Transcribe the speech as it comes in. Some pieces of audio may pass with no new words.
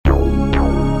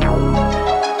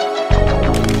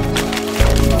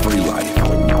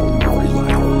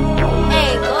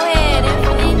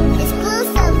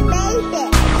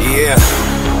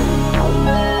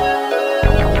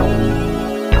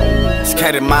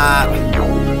mob.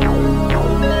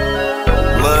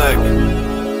 Look,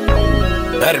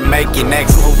 better make your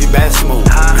next move your best move.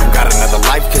 You got another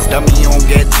life, cause dummy you don't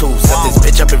get two. Set this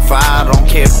bitch up in fire, I don't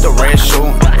care if the red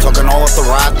shooting. Talking all off the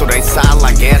ride through they side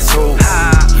like guess who.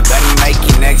 You better make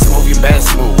your next move your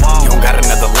best move. You don't got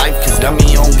another life, cause dummy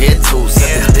you don't get two.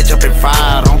 Set this bitch up in fire,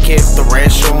 I don't care if the red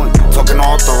shooting. Talking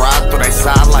all off the ride through they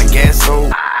side like guess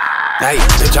who. Hey,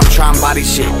 bitch, I'm trying body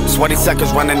shit. Sweaty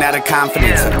suckers running out of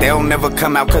confidence. They'll never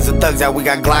come out cause the thugs out, we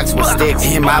got Glocks with sticks.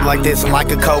 Hit mob like this and like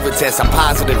a COVID test. I'm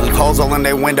positive, leave holes all in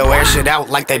their window, air shit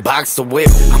out like they box the whip.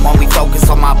 I'm only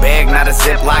focused on my bag, not a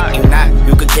ziplock. You not,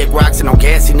 you could kick rocks and no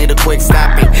gas, you need a quick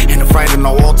stopping. Ain't afraid of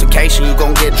no altercation, you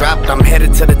gon' get dropped. I'm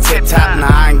headed to the tip top, nah,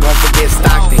 I ain't gon' forget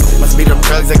Stockton. Must be them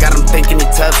drugs that got him thinking he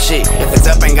tough shit. If it's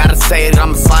up, ain't gotta say it,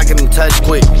 I'ma slide him touch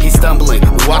quick. He stumbling,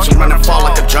 we watch him run and fall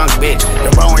like a drunk bitch. The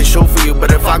bro ain't shoot for you,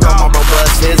 but if I go, my bro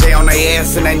bust his. They on their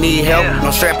ass and they need help.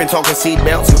 No strapping, talking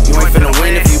seatbelts. You ain't finna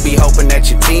win if you be hoping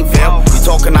that your team fail. You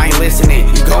talking, I ain't listening.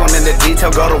 You going into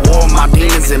detail, go to war with my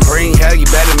demons and bring hell. You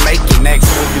better make your next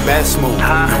move your best move. You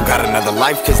don't got another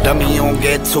life, cause dummy you don't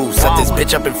get two. Set this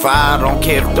bitch up in fire, I don't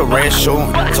care if the red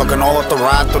shooting. Talking all off the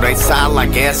ride through they side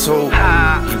like guess who.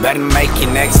 You better make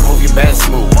your next move your best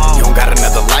move. You don't got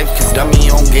another life, cause dummy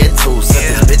you don't get two.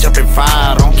 Set this bitch up in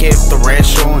fire, I don't care if the red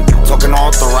shooting. Talking all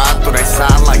off the ride through they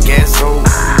side like guess who.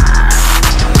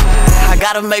 I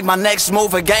gotta make my next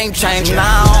move a game change.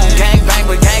 Now I don't gang bang,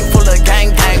 but gang full of gang.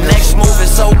 Next move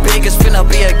is so big, it's finna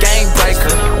be a game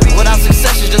breaker. Without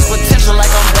success, it's just potential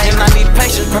like I'm banging. I need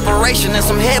patience, preparation, and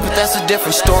some head, but that's a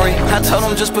different story. I told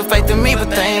them just put faith in me, but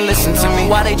they ain't listen to me.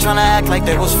 Why they tryna act like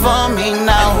they was for me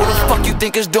now? Who the fuck you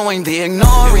think is doing the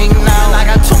ignoring now? I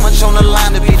got too much on the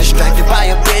line to be distracted by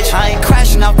a bitch. I ain't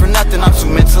crashing out for nothing, I'm too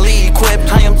mentally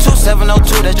equipped. I am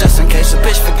 2702, that's just in case a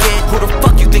bitch forget. Who the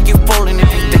fuck you think you fooling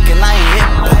if you thinking I ain't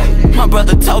hit? My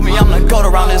brother told me I'm the goat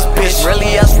around this bitch.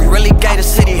 Really us, we really gave the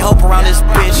city hope around this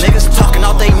bitch. Niggas talking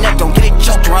out they neck, don't get it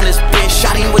choked around this bitch.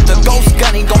 Shot him with the ghost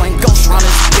gun, he going ghost around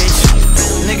this bitch.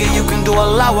 Nigga, you can do a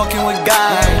lot walking with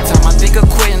God. Every time I think of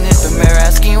quitting, hit the mirror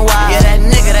asking why. Yeah, that